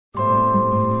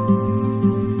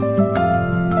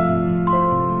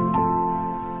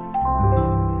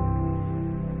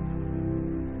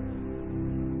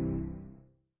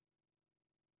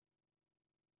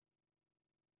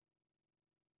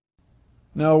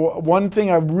Now, one thing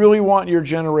I really want your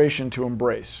generation to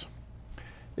embrace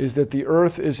is that the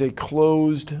earth is a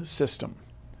closed system.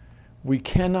 We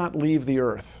cannot leave the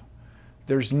earth.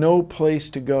 There's no place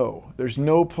to go. There's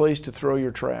no place to throw your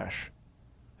trash.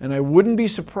 And I wouldn't be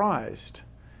surprised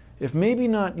if maybe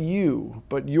not you,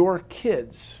 but your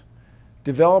kids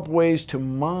develop ways to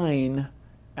mine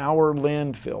our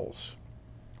landfills.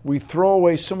 We throw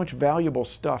away so much valuable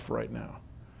stuff right now,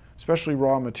 especially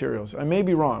raw materials. I may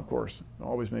be wrong, of course. I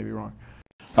always may be wrong.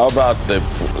 How about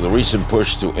the recent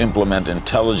push to implement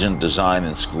intelligent design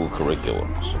in school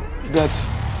curriculums?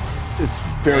 It's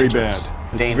very dangerous. bad.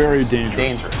 It's Dangerous. very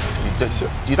dangerous.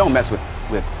 Dangerous. You don't mess with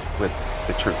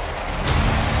the truth.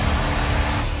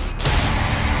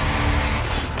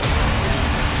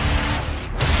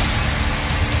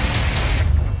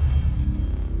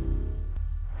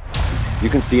 You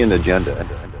can see an agenda.